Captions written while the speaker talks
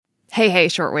Hey,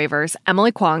 shortwavers.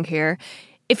 Emily Kwong here.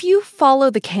 If you follow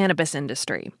the cannabis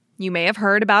industry, you may have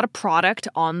heard about a product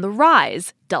on the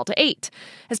rise, Delta-8,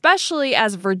 especially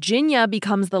as Virginia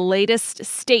becomes the latest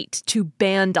state to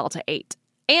ban Delta-8.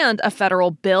 And a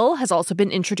federal bill has also been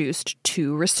introduced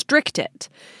to restrict it.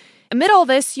 Amid all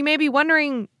this, you may be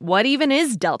wondering, what even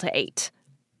is Delta-8?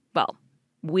 Well,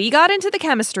 we got into the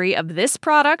chemistry of this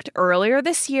product earlier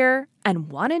this year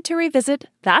and wanted to revisit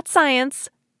that science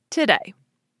today.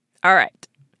 All right,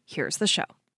 here's the show.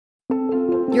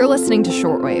 You're listening to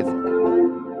Shortwave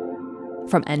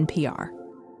from NPR.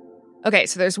 Okay,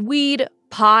 so there's weed,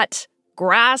 pot,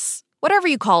 grass, whatever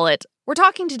you call it. We're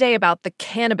talking today about the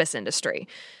cannabis industry,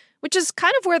 which is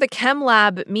kind of where the chem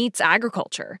lab meets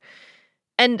agriculture.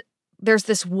 And there's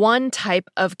this one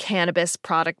type of cannabis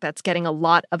product that's getting a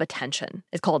lot of attention.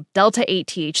 It's called Delta-8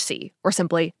 THC, or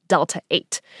simply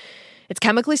Delta-8. It's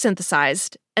chemically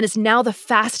synthesized, and it's now the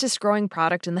fastest growing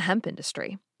product in the hemp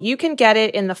industry. You can get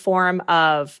it in the form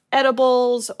of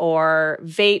edibles or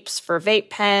vapes for vape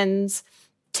pens,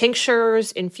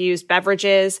 tinctures, infused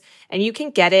beverages, and you can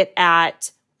get it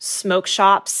at smoke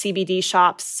shops, CBD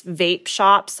shops, vape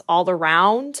shops all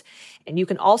around. And you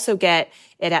can also get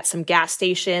it at some gas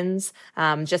stations,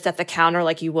 just at the counter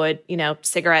like you would,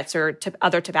 cigarettes or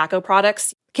other tobacco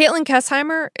products. Caitlin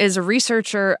Kessheimer is a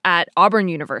researcher at Auburn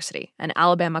University and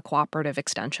Alabama Cooperative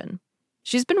Extension.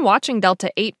 She's been watching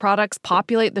Delta-8 products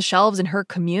populate the shelves in her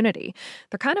community.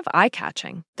 They're kind of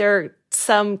eye-catching. They're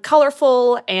some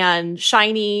colorful and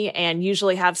shiny and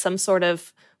usually have some sort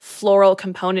of floral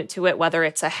component to it, whether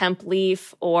it's a hemp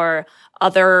leaf or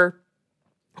other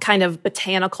kind of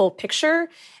botanical picture.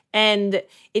 And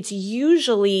it's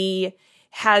usually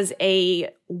has a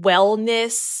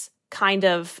wellness kind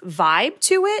of vibe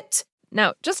to it.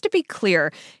 Now, just to be clear,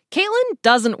 Caitlin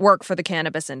doesn't work for the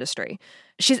cannabis industry.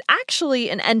 She's actually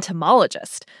an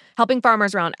entomologist, helping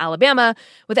farmers around Alabama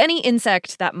with any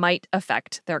insect that might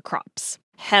affect their crops.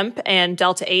 Hemp and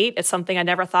Delta-8 is something I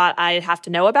never thought I'd have to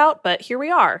know about, but here we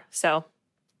are. So,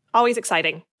 always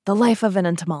exciting. The life of an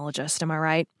entomologist, am I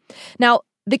right? Now,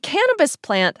 the cannabis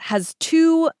plant has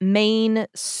two main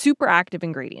super active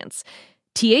ingredients: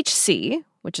 THC,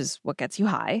 which is what gets you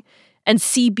high, and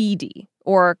CBD,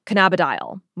 or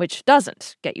cannabidiol, which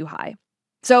doesn't get you high.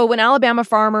 So when Alabama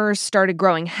farmers started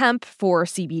growing hemp for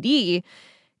CBD,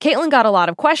 Caitlin got a lot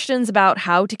of questions about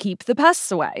how to keep the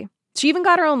pests away. She even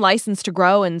got her own license to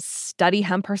grow and study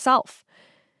hemp herself.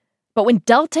 But when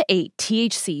Delta-8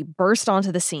 THC burst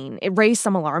onto the scene, it raised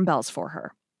some alarm bells for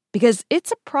her, because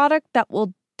it's a product that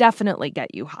will definitely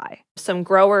get you high. Some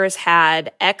growers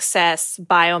had excess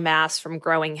biomass from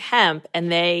growing hemp,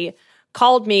 and they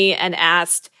called me and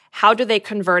asked, how do they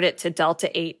convert it to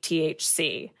Delta-8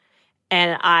 THC?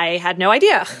 And I had no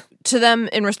idea. To them,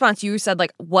 in response, you said,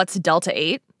 what's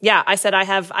Delta-8? Yeah, I said, I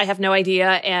have no idea,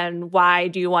 and why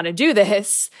do you want to do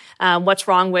this? What's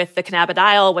wrong with the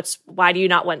cannabidiol? Why do you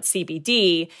not want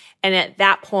CBD? And at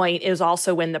that point, it was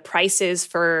also when the prices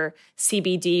for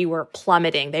CBD were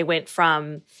plummeting. They went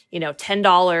from,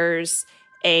 $10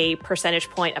 a percentage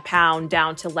point a pound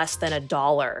down to less than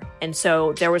 $1. And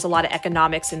so there was a lot of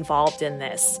economics involved in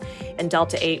this. And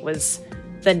Delta-8 was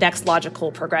the next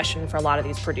logical progression for a lot of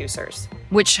these producers.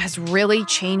 Which has really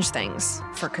changed things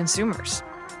for consumers.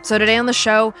 So today on the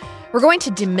show, we're going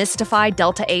to demystify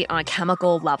Delta-8 on a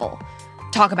chemical level.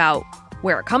 Talk about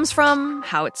where it comes from,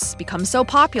 how it's become so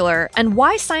popular, and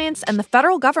why science and the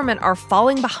federal government are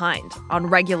falling behind on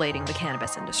regulating the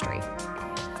cannabis industry.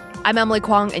 I'm Emily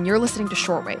Kwong, and you're listening to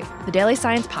Shortwave, the daily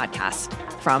science podcast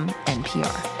from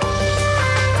NPR.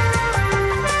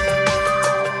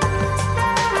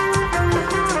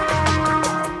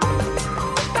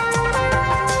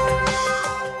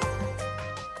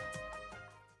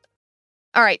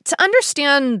 All right, to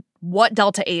understand what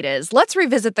Delta-8 is, let's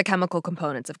revisit the chemical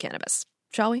components of cannabis,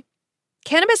 shall we?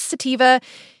 Cannabis sativa,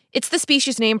 it's the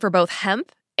species name for both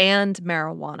hemp and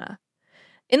marijuana.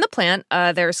 In the plant,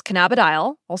 there's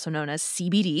cannabidiol, also known as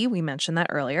CBD, we mentioned that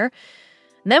earlier.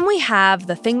 And then we have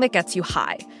the thing that gets you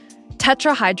high,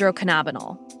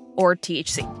 tetrahydrocannabinol, or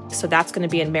THC. So that's going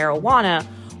to be in marijuana,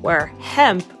 where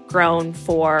hemp grown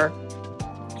for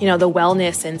the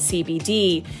wellness and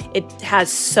CBD, it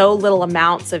has so little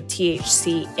amounts of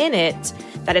THC in it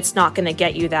that it's not going to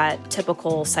get you that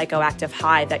typical psychoactive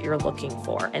high that you're looking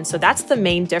for. And so that's the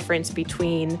main difference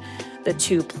between the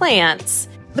two plants.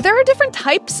 But there are different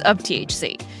types of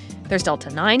THC. There's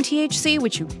Delta-9 THC,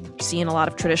 which you see in a lot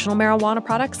of traditional marijuana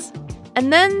products.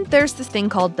 And then there's this thing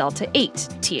called Delta-8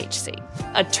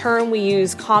 THC. A term we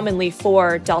use commonly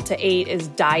for Delta-8 is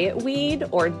diet weed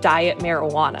or diet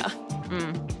marijuana.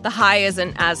 The high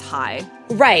isn't as high.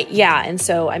 Right, yeah. And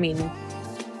so, I mean,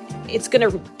 it's going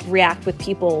to react with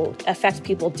people, affect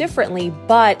people differently,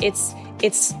 but it's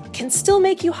can still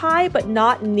make you high, but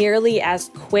not nearly as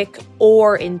quick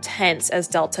or intense as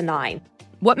Delta 9.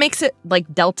 What makes it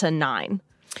like Delta 9?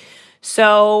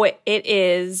 So it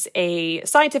is a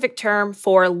scientific term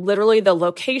for literally the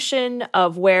location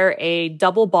of where a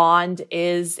double bond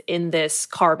is in this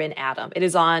carbon atom. It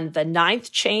is on the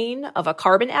 9th chain of a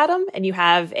carbon atom, and you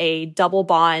have a double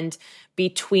bond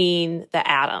between the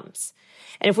atoms.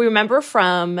 And if we remember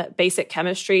from basic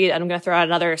chemistry, and I'm going to throw out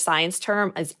another science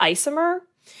term, is isomer.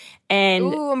 And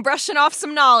ooh, I'm brushing off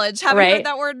some knowledge. Haven't heard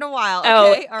that word in a while.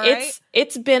 Okay, all right.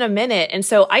 It's been a minute. And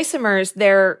so isomers,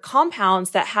 they're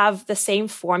compounds that have the same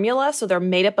formula. So they're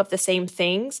made up of the same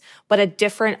things, but a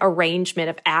different arrangement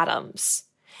of atoms.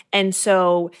 And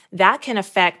so that can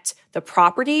affect the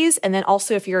properties. And then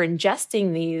also if you're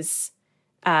ingesting these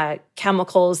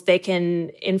chemicals, they can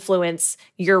influence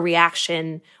your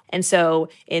reaction. And so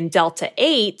in Delta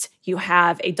 8, you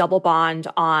have a double bond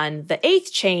on the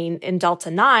 8th chain. In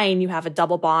Delta 9, you have a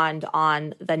double bond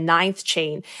on the 9th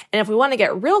chain. And if we want to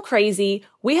get real crazy,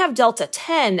 we have Delta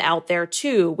 10 out there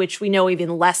too, which we know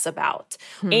even less about.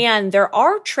 And there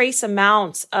are trace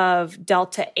amounts of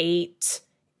Delta 8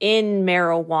 in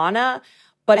marijuana,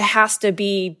 but it has to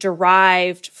be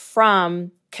derived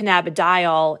from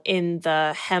cannabidiol in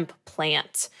the hemp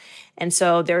plant. And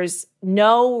so there's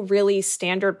no really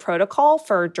standard protocol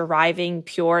for deriving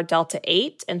pure Delta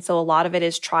 8. And so a lot of it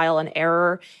is trial and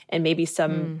error and maybe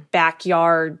some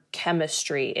backyard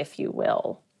chemistry, if you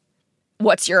will.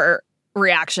 What's your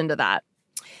reaction to that?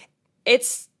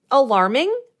 It's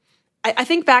alarming. I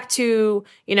think back to,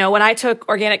 when I took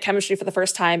organic chemistry for the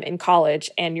first time in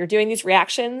college, and you're doing these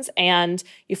reactions and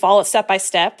you follow it step by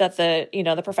step that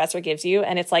the professor gives you.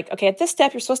 And it's like, okay, at this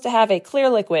step, you're supposed to have a clear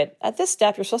liquid. At this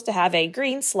step, you're supposed to have a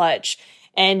green sludge.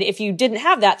 And if you didn't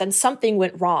have that, then something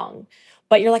went wrong.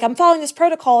 But you're like, I'm following this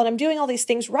protocol and I'm doing all these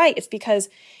things right. It's because,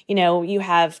 you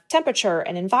have temperature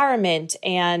and environment,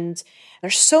 and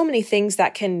there's so many things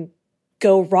that can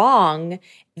go wrong.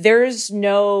 There's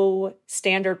no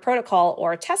standard protocol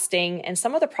or testing, and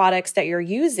some of the products that you're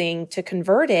using to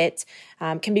convert it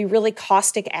can be really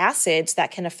caustic acids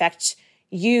that can affect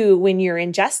you when you're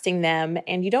ingesting them,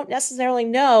 and you don't necessarily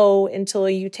know until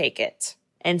you take it.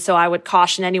 And so I would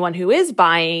caution anyone who is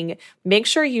buying, make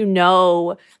sure you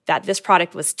know that this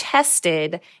product was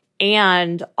tested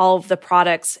and all of the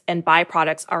products and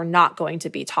byproducts are not going to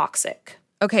be toxic.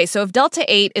 Okay, so if Delta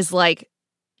 8 is like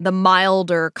the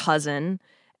milder cousin,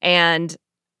 and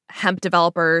hemp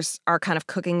developers are kind of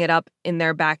cooking it up in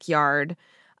their backyard,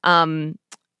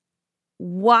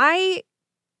 why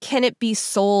can it be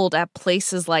sold at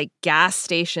places like gas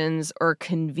stations or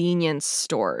convenience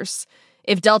stores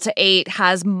if Delta 8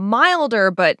 has milder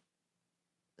but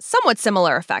somewhat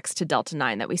similar effects to Delta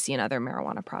 9 that we see in other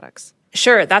marijuana products?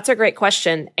 Sure, that's a great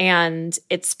question. And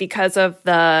it's because of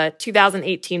the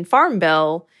 2018 Farm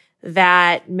Bill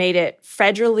that made it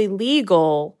federally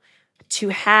legal to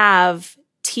have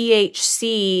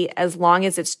THC as long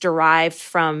as it's derived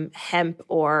from hemp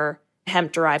or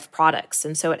hemp-derived products.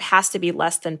 And so it has to be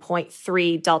less than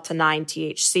 0.3 Delta 9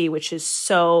 THC, which is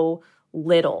so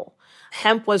little.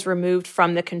 Hemp was removed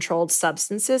from the Controlled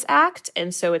Substances Act,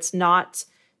 and so it's not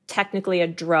technically a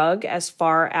drug as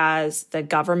far as the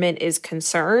government is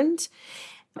concerned.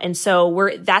 And so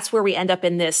that's where we end up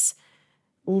in this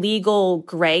legal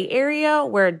gray area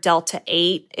where Delta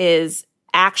 8 is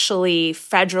actually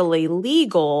federally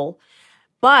legal,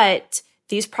 but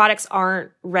these products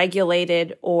aren't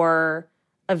regulated or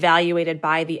evaluated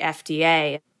by the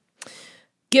FDA.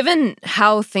 Given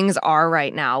how things are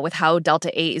right now with how Delta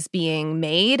 8 is being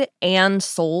made and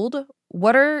sold,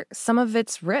 what are some of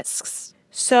its risks?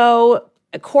 So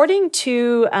according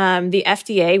to the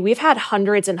FDA, we've had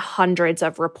hundreds and hundreds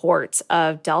of reports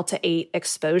of Delta 8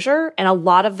 exposure, and a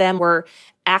lot of them were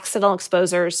accidental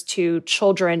exposures to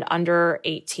children under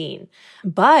 18.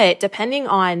 But depending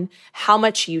on how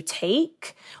much you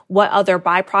take, what other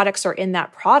byproducts are in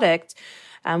that product,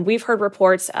 we've heard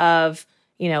reports of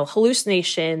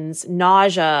hallucinations,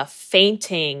 nausea,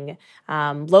 fainting,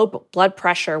 low blood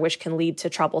pressure, which can lead to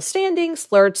trouble standing,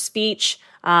 slurred speech,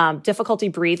 difficulty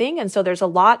breathing. And so there's a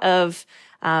lot of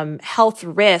health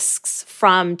risks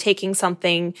from taking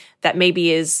something that maybe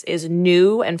is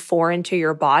new and foreign to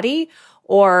your body,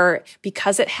 or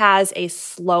because it has a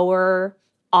slower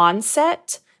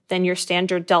onset than your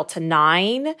standard Delta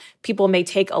 9, people may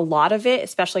take a lot of it,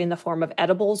 especially in the form of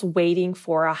edibles, waiting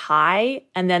for a high,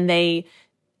 and then they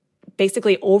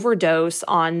basically overdose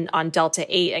on Delta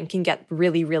 8 and can get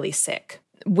really, really sick.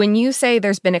 When you say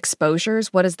there's been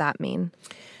exposures, what does that mean?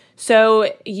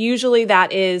 So usually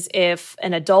that is if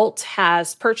an adult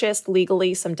has purchased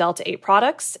legally some Delta-8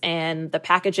 products and the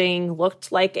packaging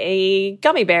looked like a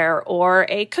gummy bear or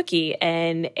a cookie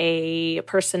and a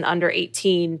person under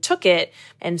 18 took it.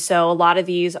 And so a lot of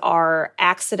these are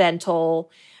accidental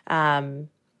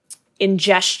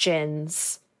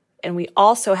ingestions. And we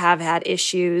also have had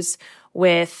issues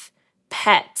with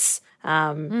pets.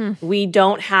 We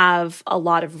don't have a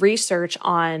lot of research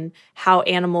on how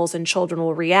animals and children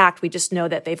will react. We just know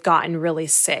that they've gotten really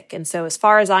sick. And so as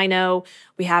far as I know,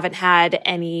 we haven't had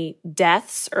any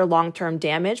deaths or long-term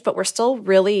damage, but we're still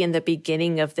really in the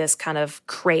beginning of this kind of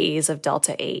craze of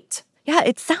Delta-8. Yeah,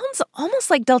 it sounds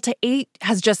almost like Delta-8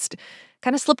 has just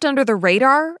kind of slipped under the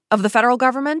radar of the federal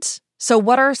government. So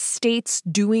what are states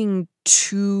doing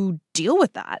to deal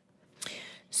with that?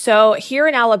 So here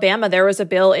in Alabama, there was a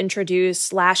bill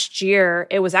introduced last year.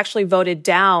 It was actually voted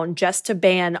down just to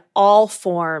ban all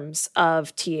forms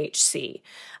of THC.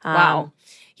 Wow.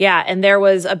 Yeah, and there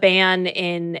was a ban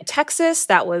in Texas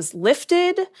that was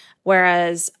lifted,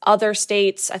 whereas other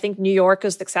states, I think New York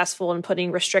was successful in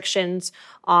putting restrictions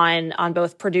on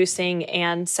both producing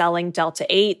and selling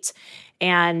Delta-8.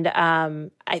 And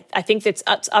I think it's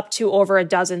up to over a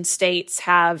dozen states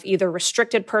have either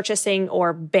restricted purchasing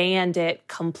or banned it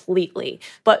completely.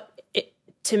 But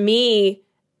to me,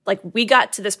 like we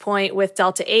got to this point with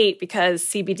Delta-8 because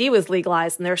CBD was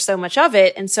legalized and there's so much of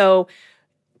it. And so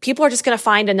people are just going to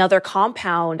find another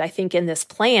compound, I think, in this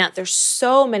plant. There's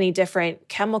so many different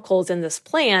chemicals in this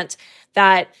plant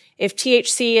that if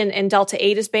THC and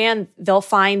Delta-8 is banned, they'll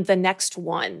find the next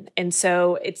one. And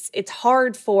so it's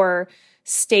hard for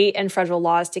state and federal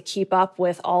laws to keep up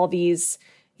with all these,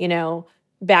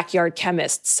 backyard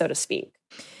chemists, so to speak.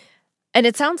 And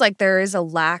it sounds like there is a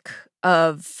lack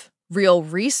of real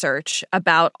research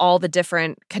about all the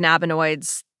different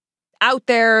cannabinoids out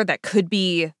there that could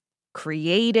be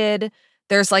created.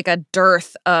 There's like a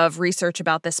dearth of research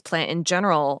about this plant in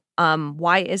general.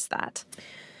 Why is that?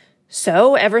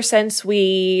 So ever since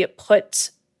we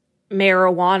put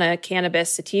marijuana,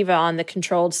 cannabis sativa on the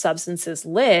controlled substances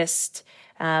list,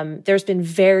 there's been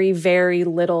very, very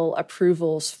little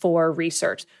approvals for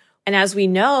research. And as we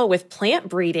know with plant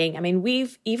breeding,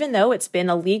 even though it's been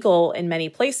illegal in many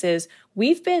places,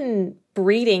 we've been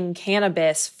breeding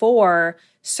cannabis for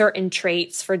certain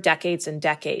traits for decades and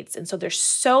decades. And so there's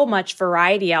so much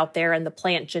variety out there in the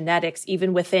plant genetics,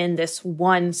 even within this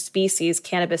one species,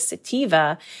 cannabis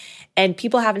sativa. And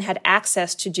people haven't had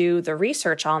access to do the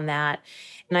research on that.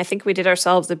 And I think we did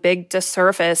ourselves a big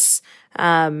disservice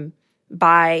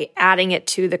by adding it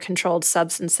to the Controlled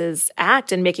Substances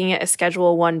Act and making it a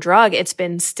Schedule I drug. It's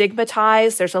been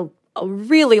stigmatized. There's a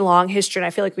really long history, and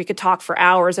I feel like we could talk for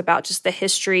hours about just the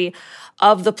history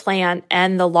of the plant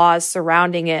and the laws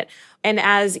surrounding it. And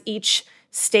as each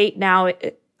state now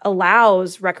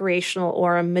allows recreational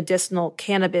or medicinal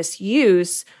cannabis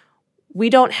use, we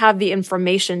don't have the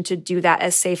information to do that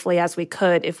as safely as we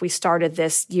could if we started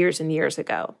this years and years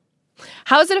ago.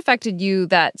 How has it affected you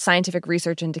that scientific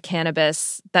research into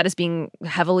cannabis that is being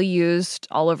heavily used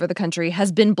all over the country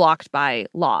has been blocked by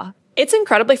law? It's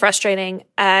incredibly frustrating.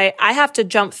 I have to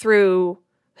jump through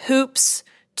hoops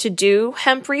to do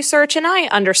hemp research, and I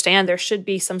understand there should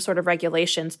be some sort of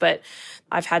regulations, but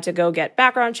I've had to go get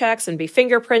background checks and be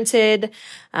fingerprinted,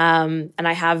 and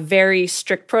I have very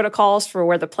strict protocols for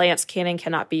where the plants can and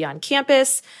cannot be on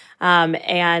campus.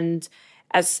 And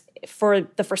as for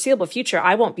the foreseeable future,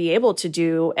 I won't be able to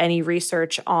do any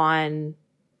research on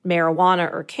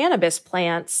marijuana or cannabis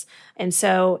plants. And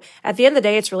so at the end of the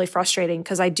day, it's really frustrating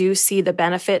because I do see the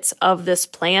benefits of this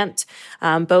plant,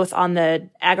 both on the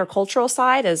agricultural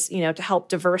side as, to help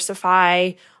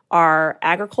diversify our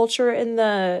agriculture in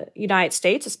the United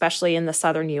States, especially in the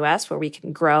southern U.S., where we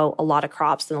can grow a lot of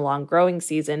crops in the long growing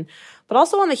season. But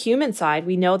also on the human side,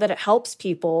 we know that it helps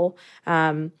people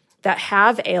that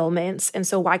have ailments. And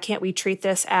so why can't we treat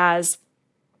this as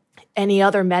any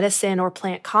other medicine or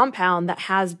plant compound that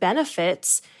has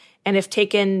benefits? And if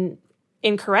taken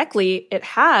incorrectly, it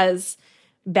has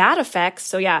bad effects.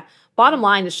 So yeah, bottom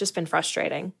line, it's just been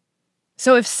frustrating.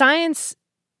 So if science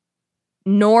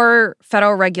nor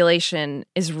federal regulation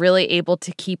is really able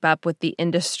to keep up with the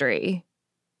industry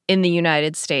in the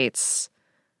United States,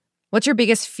 what's your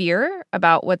biggest fear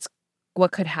about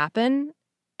what could happen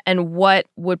and what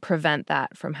would prevent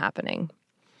that from happening?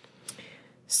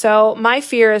 So my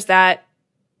fear is that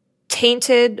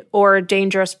tainted or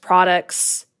dangerous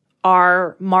products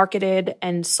are marketed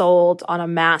and sold on a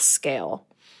mass scale.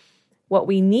 What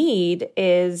we need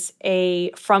is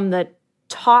from the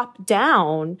top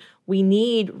down, we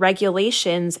need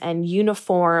regulations and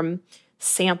uniform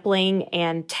sampling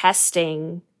and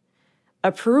testing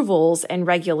approvals and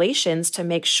regulations to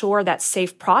make sure that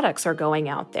safe products are going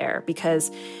out there. Because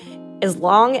as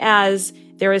long as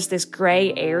there is this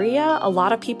gray area, a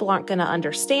lot of people aren't going to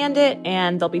understand it,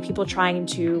 and there'll be people trying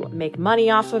to make money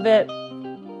off of it.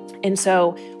 And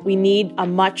so we need a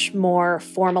much more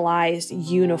formalized,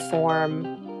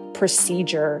 uniform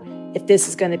procedure if this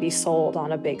is going to be sold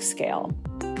on a big scale.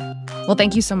 Well,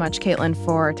 thank you so much, Caitlin,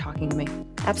 for talking to me.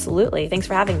 Absolutely. Thanks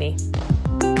for having me.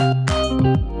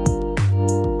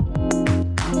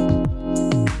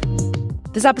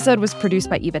 This episode was produced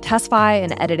by Eva Tesfaye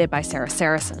and edited by Sarah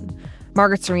Saracen.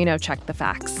 Margaret Serino checked the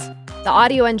facts. The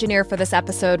audio engineer for this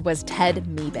episode was Ted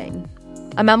Meebing.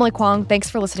 I'm Emily Kwong. Thanks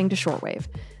for listening to Shortwave,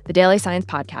 the daily science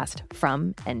podcast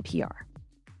from NPR.